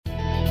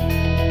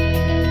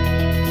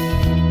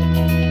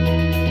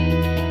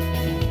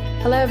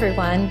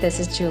everyone, this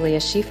is Julia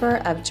Schiefer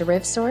of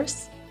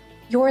DerivSource.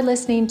 You're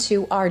listening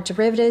to our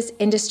Derivatives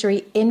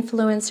Industry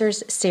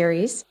Influencers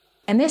series,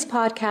 and this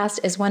podcast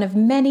is one of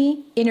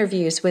many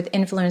interviews with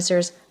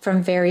influencers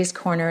from various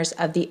corners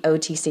of the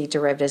OTC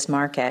derivatives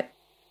market.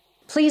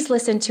 Please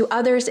listen to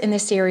others in the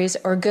series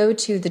or go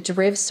to the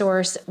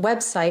DerivSource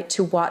website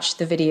to watch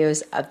the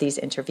videos of these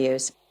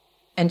interviews.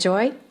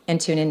 Enjoy and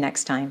tune in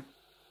next time.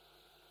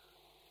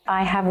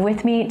 I have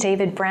with me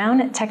David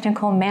Brown,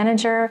 Technical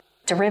Manager,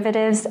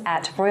 Derivatives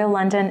at Royal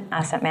London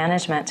Asset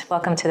Management.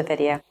 Welcome to the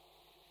video.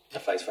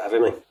 Thanks for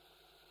having me.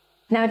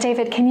 Now,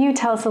 David, can you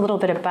tell us a little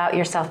bit about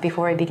yourself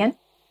before we begin?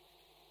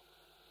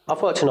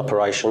 I've worked in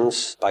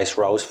operations-based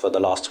roles for the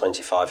last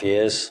 25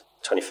 years.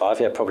 25,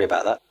 yeah, probably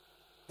about that.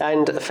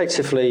 And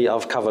effectively,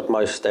 I've covered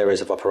most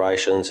areas of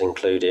operations,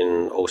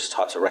 including all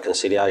types of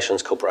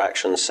reconciliations, corporate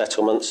actions,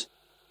 settlements.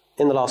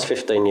 In the last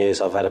 15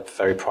 years, I've had a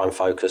very prime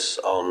focus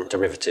on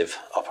derivative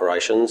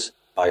operations,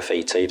 both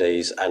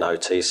ETDs and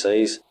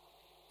OTCs.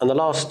 And the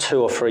last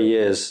 2 or 3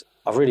 years,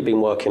 I've really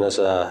been working as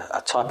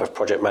a type of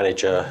project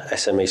manager,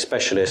 SME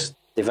specialist,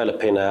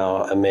 developing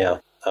our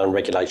EMIR and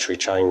regulatory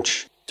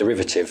change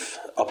derivative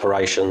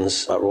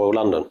operations at Royal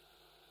London.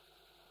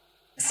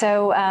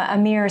 So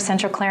EMIR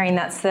Central Clearing,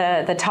 that's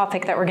the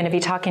topic that we're going to be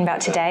talking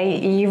about today.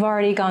 You've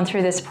already gone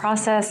through this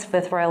process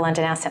with Royal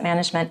London Asset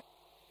Management.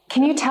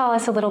 Can you tell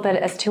us a little bit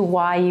as to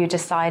why you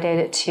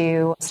decided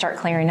to start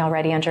clearing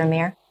already under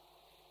EMIR?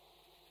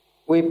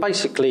 We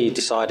basically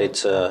decided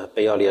to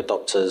be early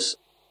adopters.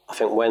 I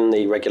think when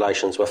the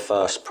regulations were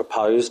first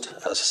proposed,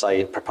 as I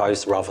say,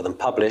 proposed rather than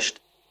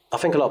published, I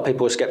think a lot of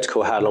people were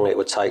sceptical how long it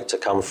would take to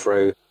come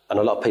through, and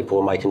a lot of people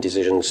were making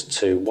decisions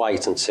to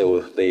wait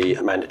until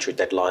the mandatory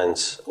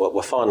deadlines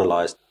were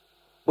finalised.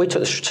 We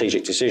took the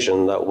strategic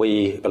decision that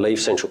we believe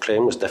central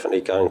clearing was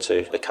definitely going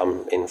to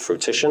become in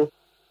fruition. And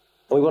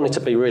we wanted to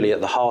be really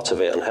at the heart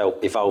of it and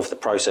help evolve the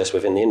process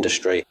within the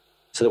industry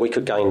so that we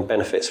could gain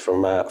benefits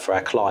for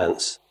our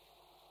clients.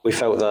 We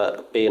felt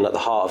that being at the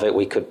heart of it,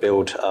 we could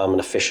build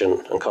an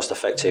efficient and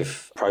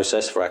cost-effective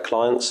process for our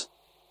clients.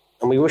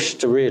 And we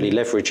wished to really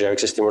leverage our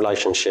existing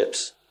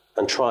relationships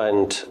and try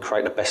and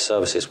create the best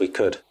services we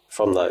could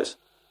from those.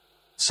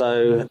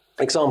 So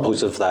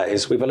examples of that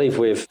is we believe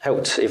we've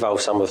helped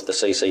evolve some of the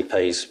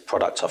CCP's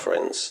product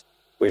offerings.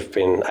 We've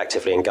been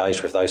actively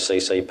engaged with those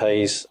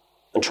CCPs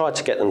and tried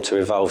to get them to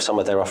evolve some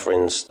of their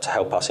offerings to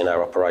help us in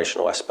our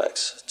operational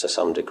aspects to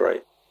some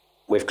degree.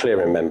 With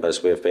clearing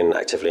members, we've been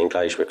actively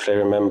engaged with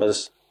clearing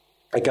members,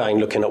 again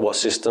looking at what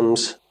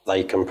systems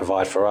they can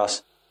provide for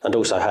us and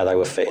also how they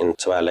will fit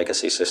into our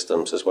legacy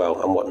systems as well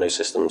and what new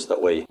systems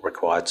that we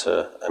require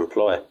to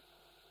employ.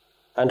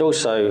 And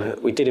also,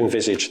 we did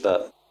envisage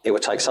that it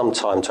would take some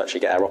time to actually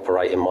get our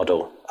operating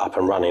model up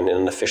and running in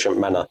an efficient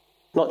manner,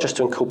 not just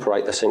to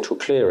incorporate the central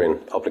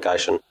clearing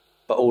obligation,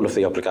 but all of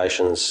the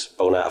obligations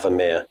born out of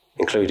EMIR,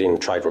 including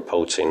trade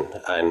reporting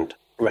and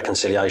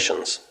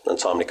reconciliations and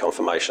timely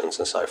confirmations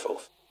and so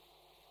forth.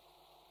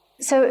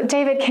 So,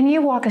 David, can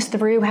you walk us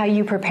through how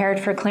you prepared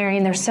for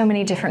clearing? There's so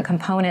many different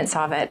components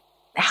of it.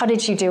 How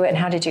did you do it and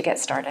how did you get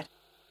started?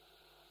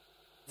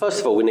 First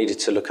of all, we needed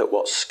to look at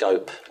what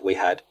scope we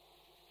had.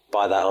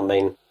 By that, I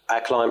mean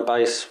our client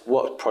base,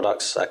 what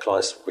products our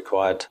clients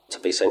required to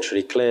be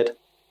centrally cleared,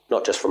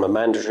 not just from a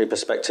mandatory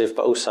perspective,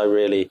 but also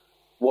really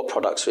what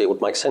products it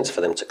would make sense for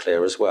them to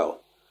clear as well.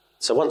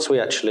 So once we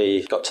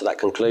actually got to that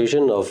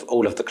conclusion of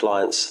all of the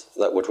clients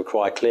that would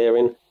require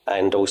clearing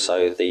and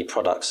also the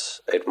products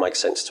it makes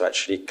sense to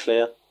actually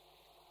clear,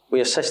 we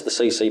assessed the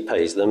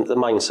CCPs, the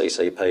main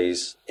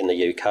CCPs in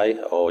the UK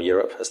or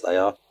Europe as they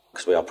are,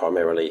 because we are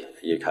primarily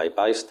UK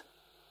based.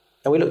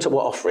 And we looked at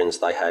what offerings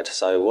they had,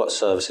 so what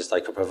services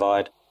they could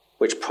provide,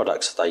 which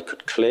products they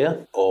could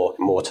clear, or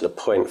more to the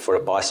point for a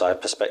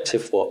buy-side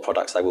perspective, what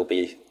products they will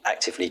be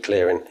actively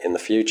clearing in the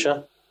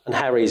future, and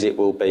how easy it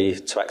will be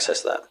to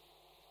access that.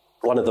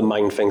 One of the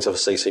main things of a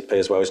CCP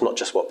as well is not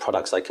just what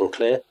products they can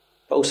clear,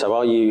 but also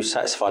are you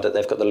satisfied that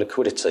they've got the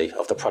liquidity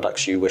of the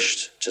products you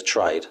wish to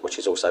trade, which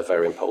is also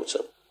very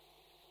important.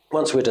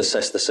 Once we'd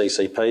assessed the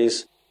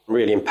CCPs,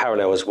 really in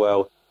parallel as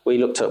well, we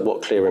looked at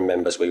what clearing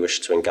members we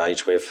wished to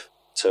engage with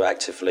to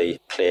actively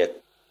clear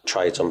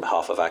trades on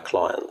behalf of our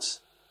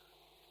clients.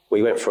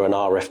 We went through an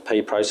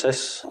RFP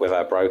process with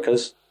our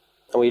brokers,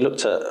 and we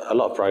looked at a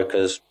lot of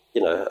brokers,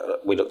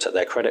 we looked at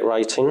their credit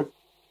rating,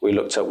 we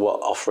looked at what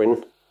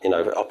offering,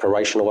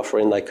 operational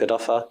offering they could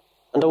offer,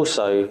 and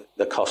also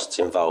the costs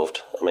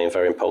involved.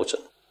 Very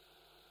important.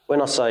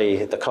 When I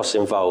say the costs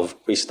involved,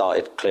 we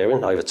started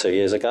clearing over 2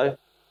 years ago,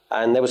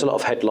 and there was a lot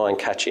of headline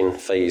catching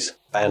fees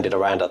banded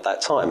around at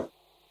that time.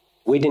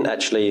 We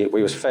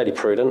was fairly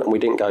prudent and we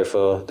didn't go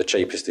for the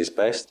cheapest is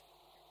best.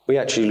 We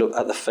actually looked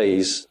at the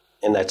fees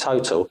in their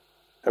total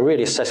and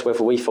really assessed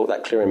whether we thought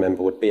that clearing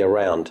member would be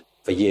around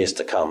for years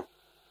to come.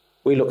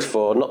 We looked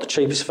for not the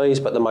cheapest fees,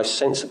 but the most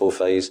sensible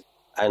fees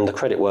and the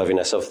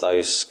creditworthiness of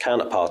those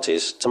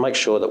counterparties to make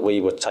sure that we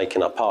were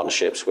taking up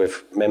partnerships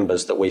with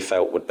members that we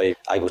felt would be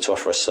able to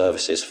offer us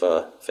services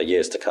for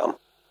years to come.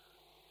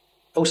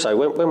 Also,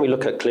 when we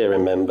look at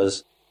clearing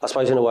members, I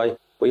suppose in a way,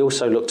 We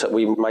also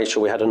we made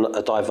sure we had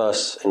a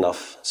diverse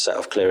enough set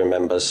of clearing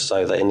members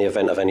so that in the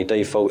event of any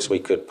defaults, we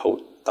could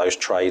pull those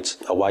trades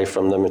away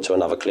from them into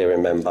another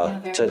clearing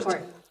member to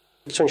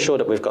ensure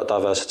that we've got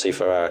diversity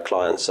for our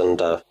clients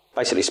and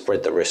basically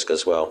spread the risk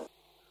as well.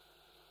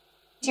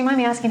 Do you mind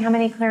me asking how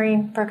many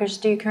clearing brokers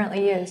do you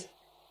currently use?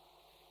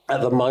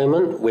 At the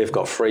moment, we've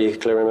got 3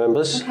 clearing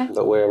members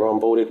that we're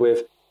onboarded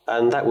with,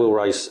 and that will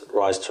rise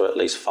to at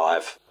least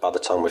 5 by the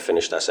time we've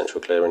finished our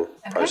central clearing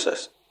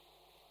process.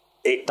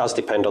 It does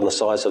depend on the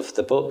size of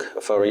the book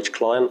for each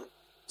client,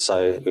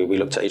 so we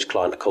looked at each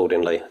client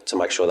accordingly to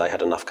make sure they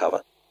had enough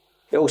cover.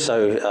 It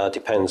also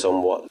depends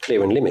on what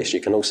clearing limits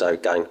you can also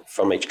gain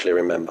from each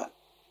clearing member.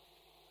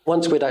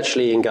 Once we'd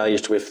actually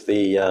engaged with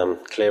the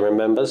clearing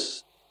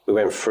members, we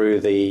went through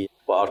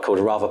what I'd call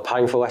a rather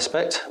painful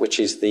aspect, which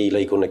is the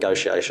legal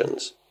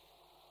negotiations.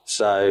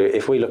 So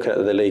if we look at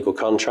the legal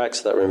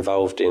contracts that are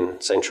involved in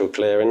central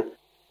clearing,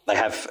 they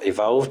have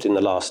evolved in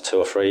the last 2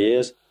 or 3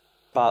 years,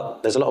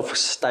 but there's a lot of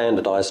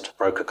standardised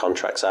broker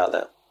contracts out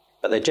there.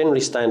 But they're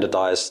generally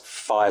standardised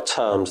via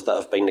terms that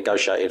have been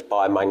negotiated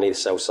by mainly the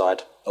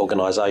sell-side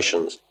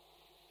organisations.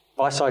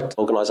 Buy-side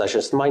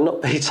organisations may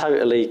not be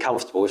totally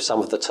comfortable with some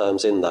of the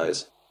terms in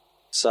those.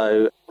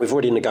 So we've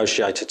already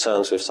negotiated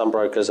terms with some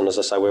brokers, and as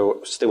I say,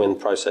 we're still in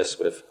process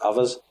with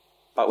others.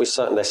 But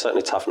they're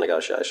certainly tough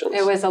negotiations.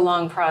 It was a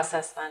long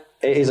process then.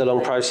 It is a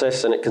long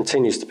process, and it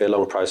continues to be a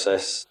long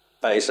process,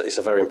 but it's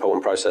a very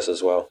important process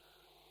as well.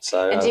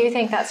 So, and do you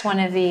think that's one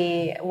of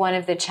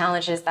the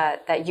challenges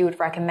that you would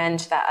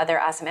recommend that other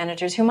asset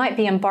managers who might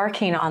be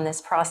embarking on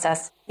this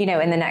process, in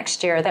the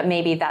next year, that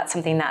maybe that's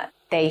something that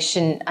they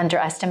shouldn't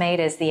underestimate,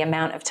 is the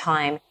amount of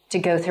time to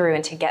go through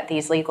and to get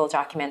these legal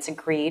documents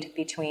agreed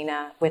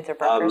with their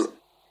brokers?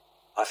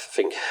 I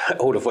think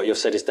all of what you've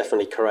said is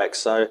definitely correct.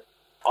 So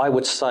I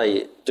would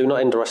say do not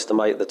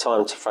underestimate the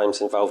time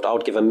frames involved. I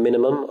would give a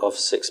minimum of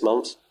 6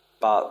 months,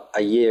 but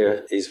a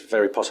year is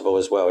very possible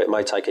as well. It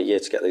may take a year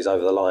to get these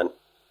over the line.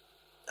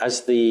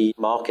 As the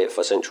market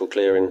for central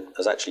clearing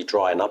is actually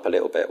drying up a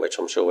little bit, which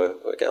I'm sure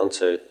we'll get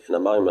onto in a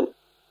moment,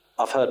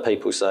 I've heard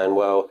people saying,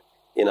 well,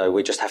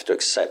 we just have to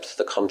accept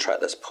the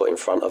contract that's put in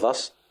front of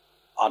us.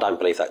 I don't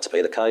believe that to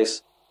be the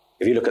case.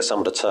 If you look at some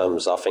of the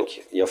terms, I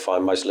think you'll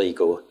find most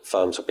legal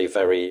firms will be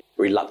very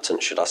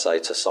reluctant, should I say,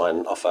 to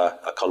sign off a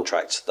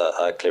contract that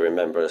a clearing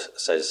member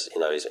says,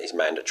 is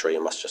mandatory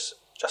and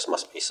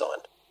must be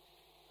signed.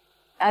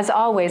 As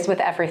always, with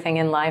everything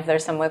in life,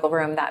 there's some wiggle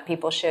room that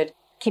people should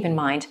keep in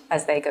mind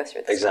as they go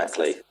through this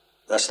Exactly. process.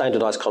 A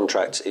standardised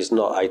contract is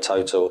not a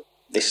total,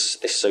 this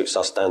suits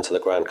us down to the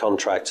ground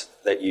contract,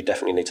 that you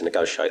definitely need to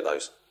negotiate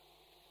those.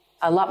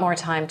 A lot more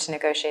time to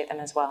negotiate them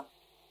as well.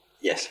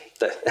 Yes.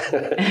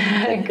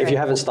 If you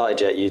haven't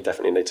started yet, you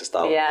definitely need to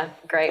start. Yeah,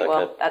 great. Okay.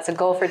 Well, that's a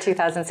goal for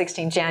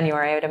 2016,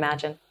 January, I would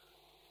imagine.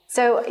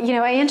 So,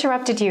 I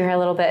interrupted you here a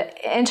little bit.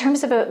 In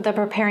terms of the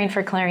preparing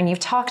for clearing, you've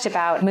talked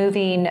about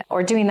moving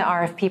or doing the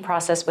RFP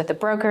process with the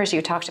brokers.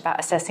 You talked about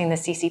assessing the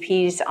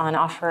CCPs on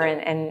offer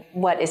and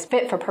what is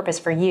fit for purpose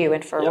for you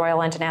and for Royal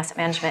London Asset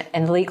Management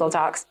and legal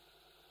docs.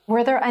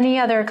 Were there any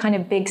other kind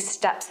of big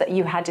steps that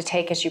you had to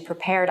take as you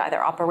prepared, either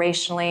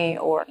operationally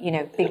or,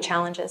 big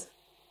challenges?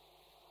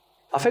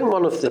 I think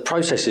one of the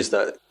processes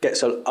that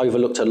gets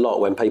overlooked a lot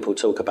when people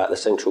talk about the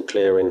central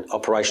clearing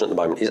operation at the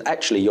moment is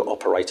actually your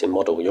operating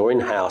model, your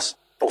in-house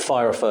or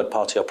fire a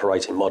third-party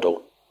operating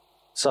model.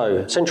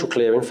 So central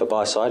clearing for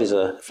buy-side is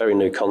a very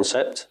new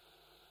concept.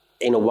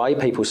 In a way,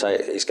 people say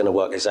it's going to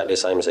work exactly the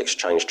same as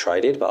exchange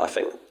traded, but I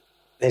think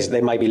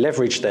there may be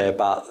leverage there,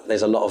 but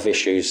there's a lot of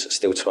issues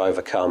still to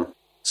overcome.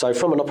 So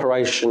from an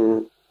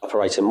operating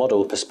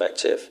model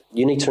perspective,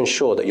 you need to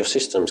ensure that your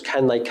systems,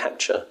 can they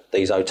capture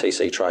these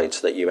OTC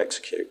trades that you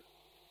execute?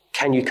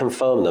 Can you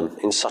confirm them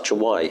in such a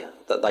way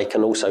that they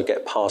can also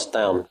get passed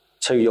down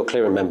to your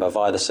clearing member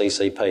via the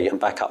CCP and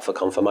back up for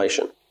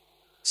confirmation?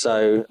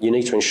 So you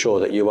need to ensure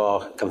that you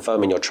are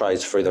confirming your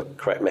trades through the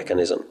correct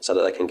mechanism so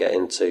that they can get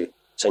into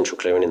central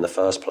clearing in the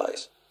first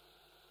place.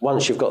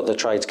 Once you've got the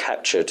trades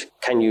captured,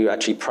 can you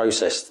actually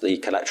process the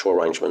collateral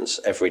arrangements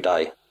every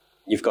day?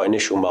 You've got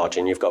initial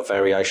margin, you've got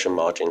variation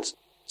margins,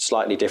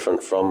 slightly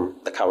different from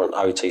the current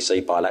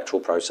OTC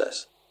bilateral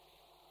process.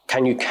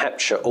 Can you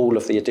capture all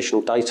of the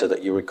additional data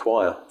that you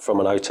require from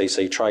an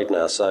OTC trade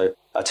now? So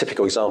a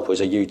typical example is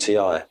a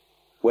UTI.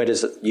 Where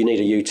does you need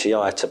a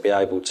UTI to be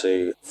able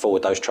to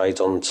forward those trades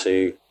on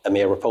to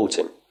EMIR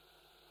reporting?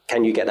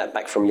 Can you get that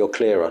back from your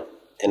clearer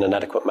in an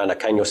adequate manner?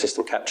 Can your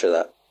system capture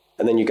that?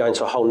 And then you go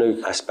into a whole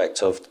new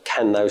aspect of,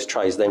 can those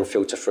trades then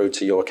filter through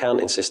to your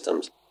accounting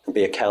systems and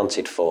be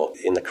accounted for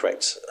in the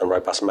correct and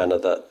robust manner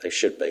that they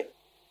should be?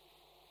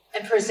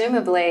 And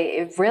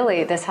presumably,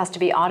 really, this has to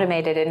be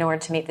automated in order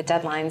to meet the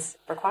deadlines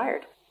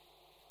required.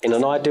 In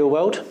an ideal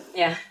world?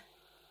 Yeah.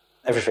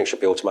 Everything should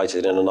be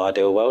automated in an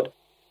ideal world.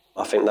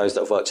 I think those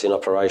that have worked in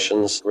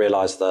operations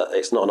realise that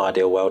it's not an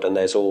ideal world and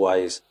there's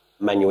always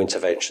manual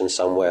intervention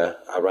somewhere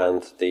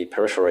around the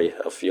periphery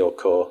of your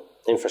core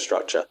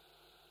infrastructure.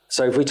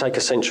 So if we take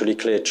a centrally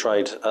cleared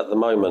trade at the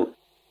moment,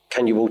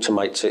 can you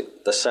automate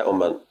the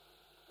settlement?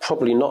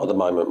 Probably not at the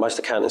moment. Most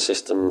accounting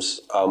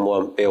systems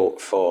weren't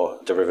built for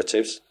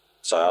derivatives.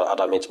 So I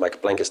don't mean to make a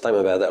blanket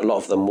statement about that. A lot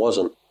of them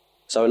wasn't.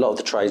 So a lot of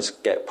the trades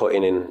get put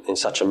in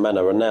such a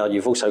manner. And now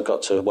you've also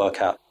got to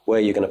work out where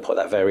you're going to put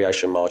that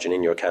variation margin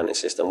in your accounting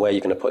system, where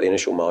you're going to put the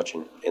initial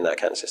margin in that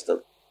accounting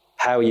system.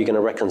 How are you going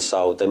to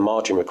reconcile the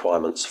margin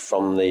requirements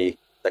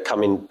that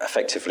come in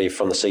effectively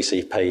from the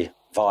CCP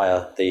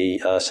via the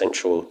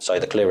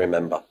the clearing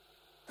member?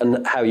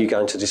 And how are you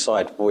going to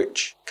decide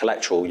which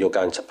collateral you're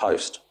going to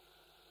post?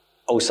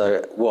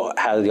 Also,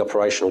 how the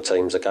operational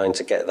teams are going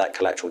to get that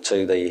collateral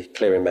to the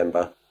clearing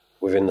member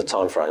within the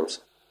timeframes.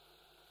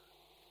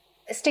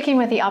 Sticking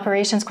with the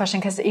operations question,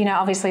 because,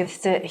 obviously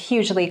it's a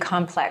hugely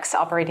complex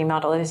operating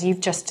model, as you've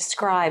just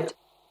described.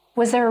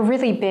 Was there a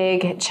really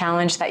big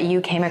challenge that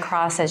you came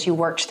across as you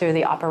worked through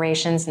the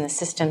operations and the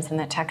systems and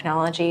the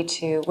technology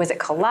was it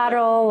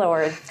collateral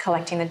or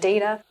collecting the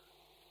data?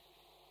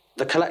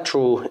 The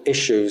collateral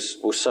issues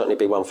will certainly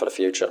be one for the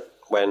future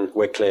when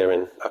we're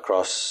clearing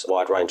across a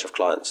wide range of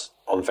clients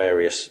on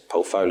various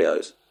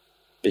portfolios.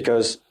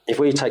 Because if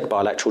we take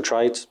bilateral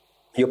trades,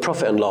 your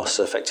profit and loss,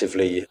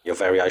 effectively your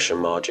variation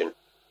margin.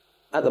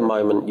 At the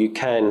moment, you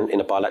can, in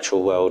a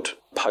bilateral world,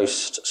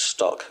 post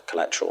stock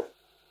collateral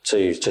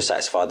to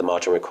satisfy the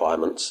margin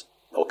requirements,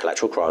 or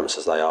collateral requirements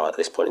as they are at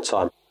this point in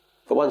time.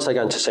 But once they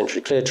go into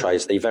centrally cleared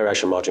trades, the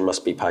variation margin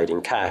must be paid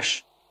in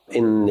cash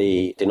in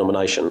the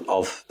denomination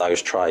of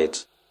those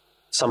trades.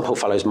 Some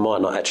portfolios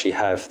might not actually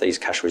have these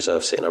cash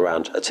reserves sitting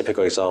around. A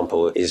typical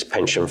example is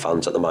pension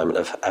funds at the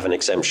moment have an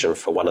exemption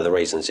for one of the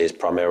reasons is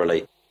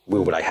primarily,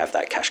 will they have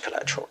that cash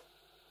collateral?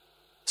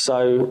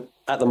 So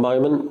at the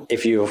moment,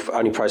 if you're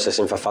only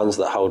processing for funds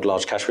that hold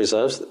large cash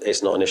reserves,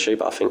 it's not an issue,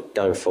 but I think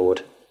going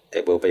forward,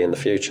 it will be in the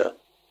future.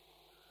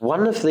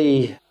 One of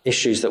the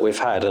issues that we've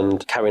had,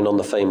 and carrying on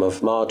the theme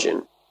of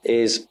margin,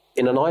 is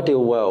in an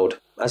ideal world,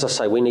 as I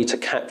say, we need to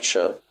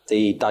capture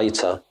the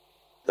data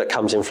that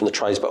comes in from the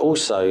trades, but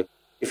also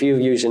if you're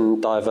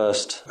using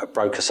diverse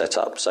broker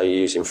setup, so you're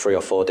using 3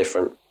 or 4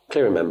 different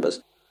clearing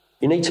members,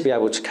 you need to be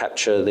able to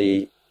capture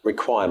the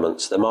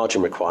requirements, the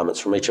margin requirements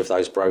from each of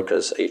those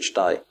brokers each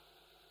day.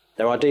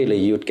 Now, ideally,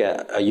 you'd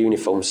get a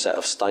uniform set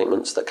of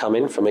statements that come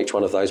in from each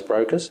one of those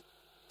brokers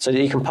so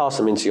that you can pass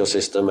them into your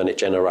system and it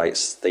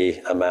generates the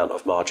amount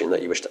of margin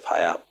that you wish to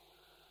pay out.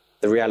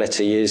 The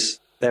reality is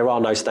there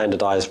are no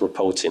standardised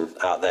reporting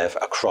out there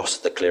across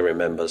the clearing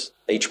members.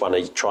 Each one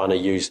is trying to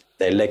use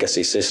their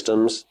legacy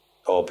systems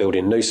or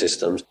building new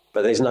systems,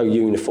 but there's no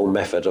uniform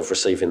method of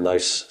receiving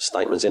those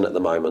statements in at the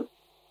moment.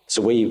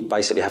 So we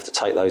basically have to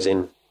take those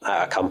in at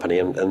our company,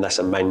 and that's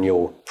a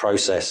manual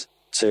process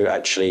to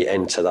actually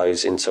enter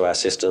those into our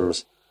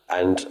systems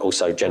and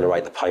also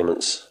generate the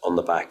payments on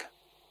the back.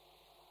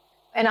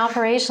 And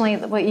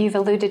operationally, what you've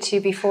alluded to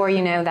before,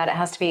 that it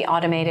has to be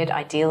automated,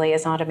 ideally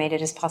as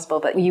automated as possible,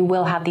 but you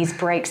will have these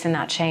breaks in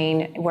that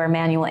chain where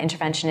manual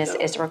intervention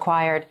is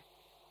required.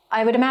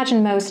 I would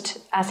imagine most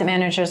asset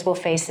managers will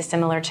face the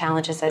similar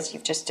challenges as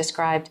you've just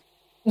described.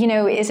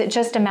 Is it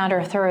just a matter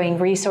of throwing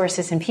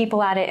resources and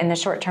people at it in the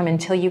short term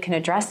until you can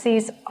address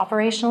these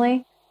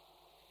operationally?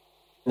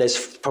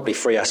 There's probably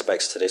 3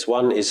 aspects to this.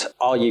 One is,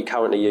 are you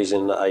currently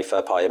using a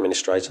third-party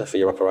administrator for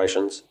your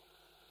operations?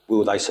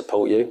 Will they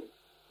support you?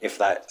 If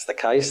that's the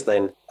case,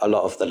 then a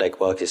lot of the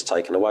legwork is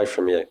taken away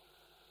from you.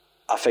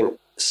 I think,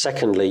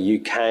 secondly, you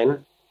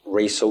can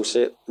resource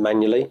it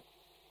manually,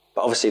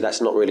 but obviously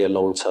that's not really a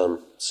long-term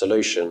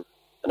solution,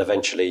 and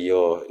eventually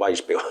your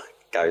wage bill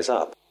goes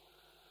up.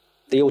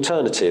 The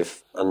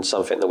alternative, and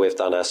something that we've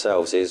done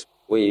ourselves, is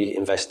we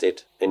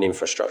invested in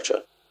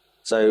infrastructure.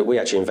 So we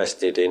actually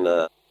invested in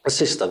a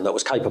system that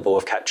was capable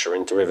of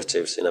capturing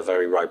derivatives in a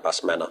very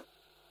robust manner.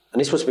 And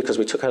this was because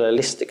we took a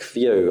holistic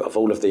view of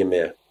all of the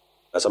EMIR.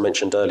 As I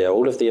mentioned earlier,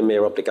 all of the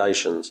EMIR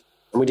obligations,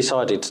 and we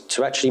decided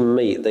to actually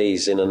meet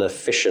these in an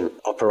efficient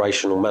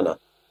operational manner.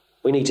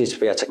 We needed to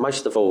be able to,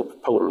 most of all,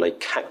 importantly,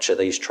 capture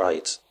these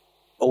trades,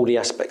 all the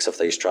aspects of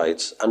these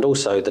trades, and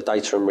also the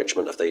data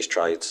enrichment of these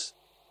trades.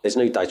 There's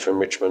new data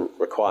enrichment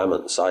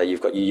requirements, so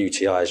you've got your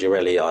UTIs,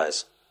 your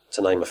LEIs,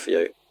 to name a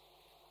few.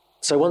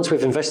 So once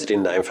we've invested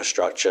in that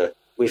infrastructure,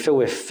 we feel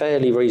we're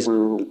fairly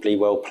reasonably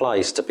well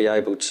placed to be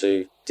able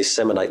to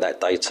disseminate that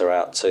data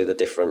out to the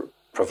different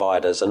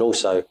providers and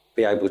also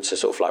be able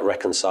to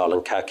reconcile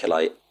and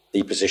calculate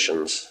the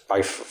positions,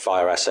 both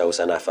via ourselves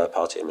and our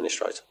third-party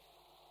administrator.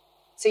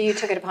 So you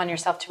took it upon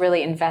yourself to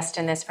really invest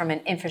in this from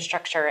an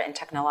infrastructure and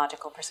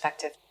technological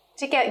perspective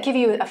to give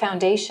you a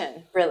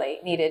foundation really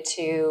needed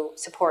to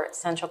support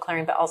central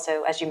clearing, but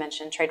also, as you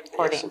mentioned, trade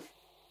reporting.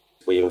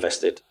 Yes. We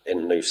invested in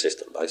a new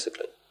system,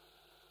 basically.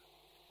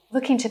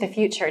 Looking to the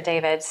future,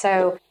 David,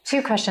 so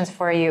 2 questions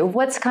for you.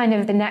 What's kind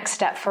of the next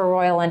step for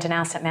Royal London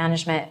Asset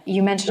Management?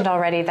 You mentioned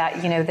already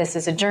that, this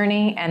is a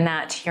journey and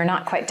that you're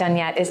not quite done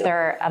yet. Is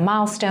there a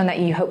milestone that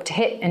you hope to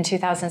hit in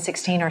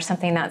 2016 or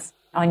something that's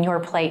on your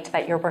plate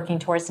that you're working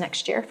towards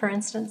next year, for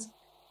instance?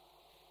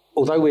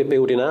 Although we're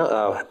building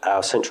out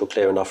our central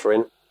clearing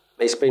offering,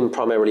 it's been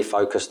primarily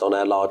focused on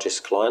our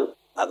largest client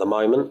at the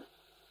moment.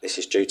 This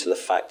is due to the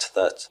fact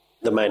that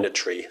the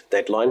mandatory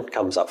deadline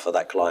comes up for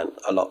that client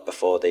a lot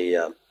before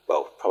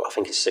I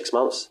think it's 6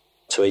 months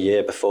to a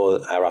year before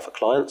our other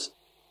clients.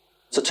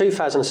 So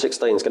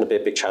 2016 is going to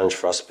be a big challenge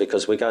for us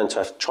because we're going to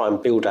have to try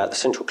and build out the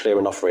central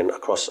clearing offering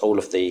across all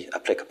of the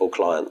applicable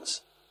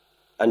clients,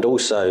 and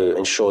also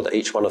ensure that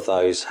each one of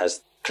those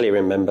has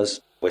clearing members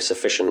with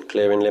sufficient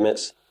clearing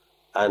limits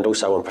and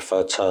also on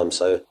preferred terms.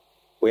 So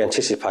we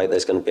anticipate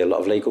there's going to be a lot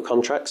of legal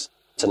contracts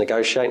to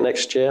negotiate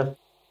next year,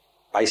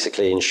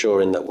 basically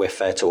ensuring that we're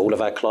fair to all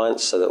of our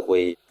clients so that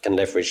we can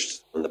leverage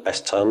the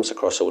best terms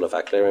across all of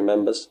our clearing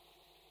members,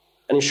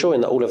 and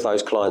ensuring that all of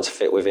those clients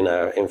fit within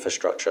our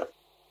infrastructure.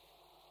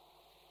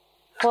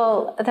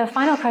 Well, the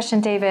final question,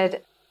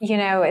 David,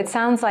 it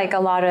sounds like a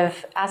lot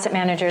of asset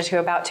managers who are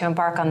about to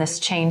embark on this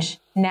change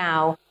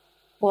now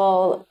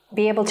will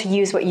be able to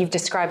use what you've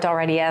described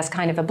already as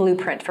kind of a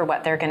blueprint for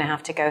what they're going to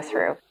have to go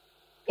through.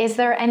 Is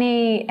there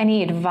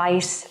any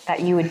advice that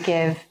you would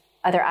give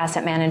other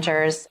asset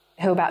managers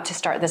who are about to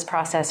start this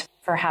process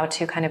for how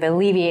to kind of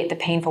alleviate the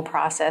painful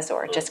process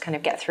or just kind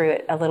of get through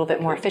it a little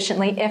bit more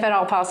efficiently, if at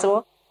all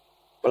possible?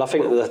 Well, I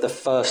think the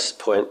first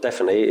point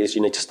definitely is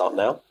you need to start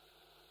now.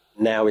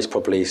 Now is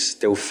probably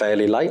still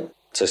fairly late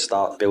to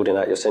start building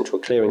out your central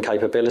clearing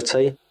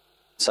capability.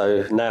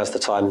 So now's the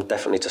time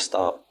definitely to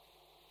start.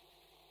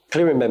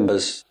 Clearing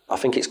members, I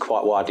think it's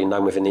quite widely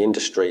known within the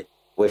industry.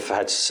 We've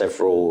had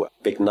several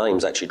big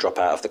names actually drop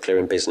out of the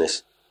clearing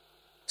business.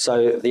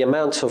 So the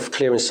amount of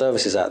clearing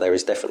services out there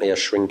is definitely a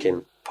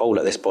shrinking pool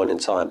at this point in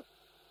time.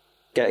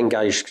 Get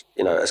engaged,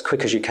 as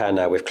quick as you can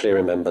now with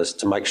clearing members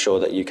to make sure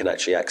that you can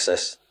actually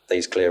access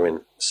these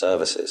clearing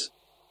services.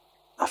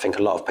 I think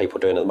a lot of people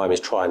doing at the moment is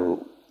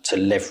trying to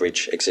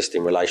leverage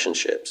existing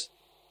relationships.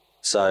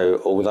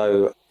 So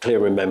although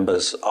clearing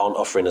members aren't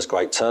offering as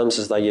great terms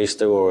as they used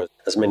to or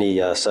as many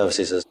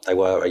services as they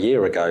were a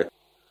year ago,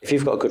 if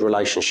you've got a good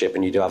relationship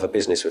and you do have a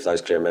business with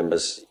those clearing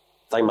members,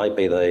 they may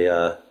be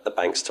the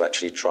banks to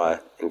actually try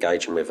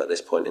engaging with at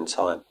this point in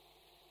time.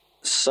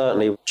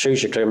 Certainly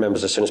choose your clearing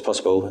members as soon as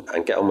possible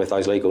and get on with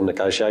those legal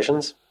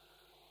negotiations.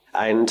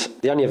 And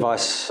the only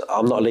advice,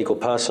 I'm not a legal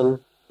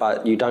person,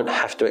 but you don't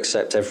have to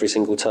accept every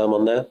single term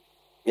on there.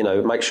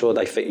 Make sure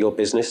they fit your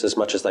business as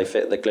much as they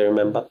fit the clearing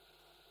member.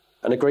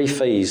 And agree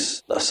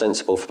fees that are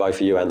sensible for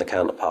both you and the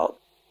counterpart.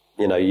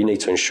 You need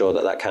to ensure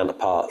that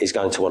counterpart is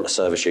going to want to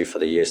service you for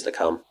the years to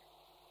come.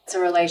 It's a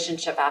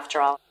relationship after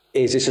all.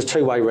 It's a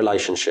two-way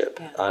relationship,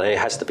 and it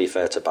has to be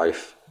fair to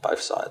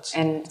both sides.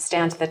 And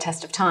stand to the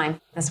test of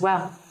time as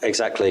well.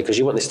 Exactly, because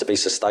you want this to be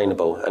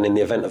sustainable. And in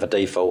the event of a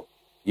default,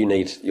 you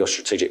need your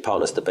strategic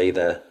partners to be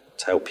there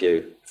to help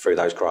you through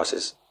those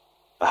crises.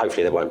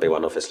 Hopefully there won't be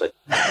one, obviously.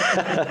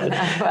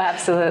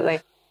 Absolutely.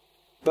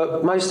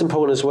 But most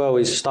important as well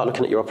is start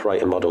looking at your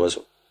operating model as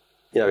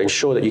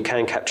ensure that you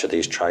can capture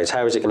these trades.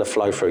 How is it going to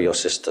flow through your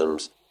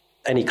systems?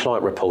 Any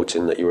client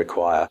reporting that you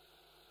require.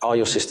 Are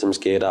your systems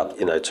geared up,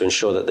 to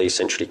ensure that these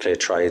centrally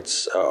cleared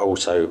trades are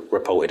also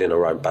reported in a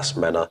robust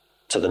manner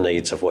to the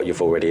needs of what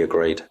you've already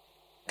agreed?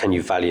 Can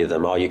you value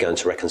them? Are you going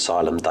to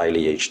reconcile them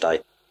daily each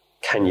day?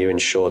 Can you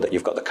ensure that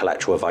you've got the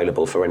collateral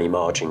available for any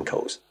margin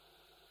calls?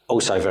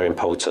 Also very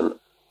important,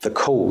 the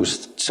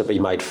calls to be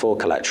made for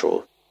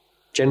collateral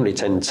generally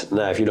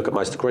now, if you look at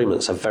most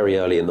agreements, are very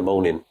early in the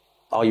morning.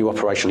 Are you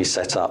operationally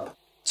set up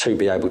to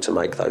be able to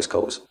make those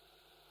calls?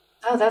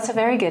 Oh, that's a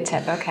very good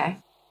tip. Okay.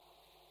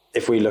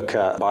 If we look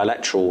at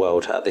bilateral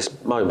world at this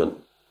moment,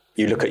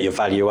 you look at your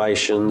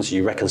valuations,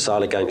 you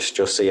reconcile against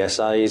your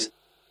CSAs,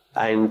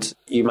 and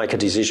you make a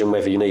decision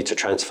whether you need to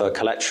transfer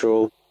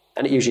collateral,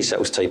 and it usually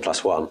settles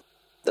T+1.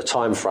 The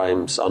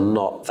timeframes are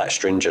not that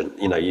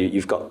stringent.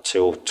 You've got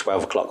till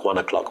 12 o'clock, 1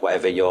 o'clock,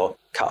 whatever your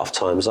cut-off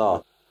times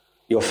are.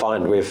 You'll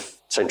find with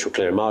central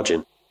clearing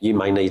margin, you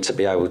may need to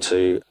be able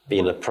to be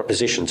in a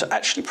position to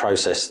actually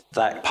process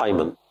that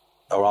payment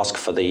or ask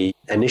for the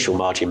initial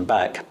margin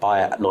back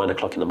by 9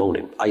 o'clock in the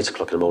morning, 8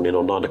 o'clock in the morning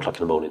or 9 o'clock in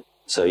the morning.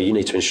 So you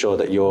need to ensure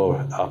that your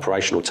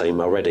operational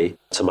team are ready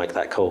to make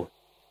that call.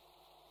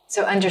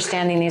 So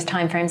understanding these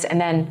timeframes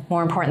and then,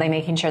 more importantly,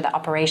 making sure that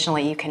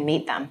operationally you can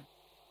meet them.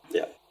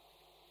 Yeah.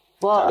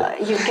 Well,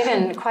 you've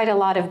given quite a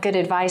lot of good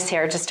advice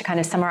here, just to kind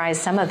of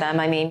summarize some of them.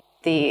 I mean,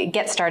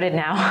 get started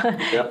now,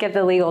 get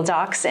the legal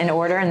docs in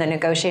order, and the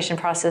negotiation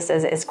process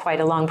is quite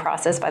a long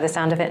process by the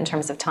sound of it in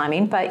terms of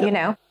timing, but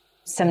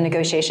some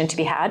negotiation to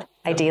be had,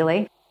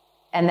 ideally.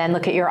 And then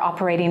look at your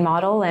operating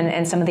model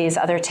and some of these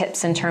other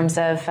tips in terms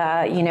of,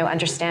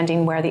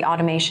 understanding where the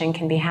automation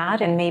can be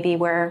had and maybe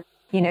where,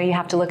 you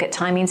have to look at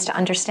timings to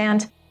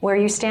understand where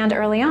you stand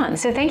early on.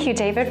 So thank you,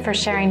 David, for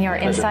sharing your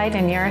insight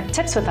and your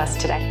tips with us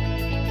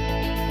today.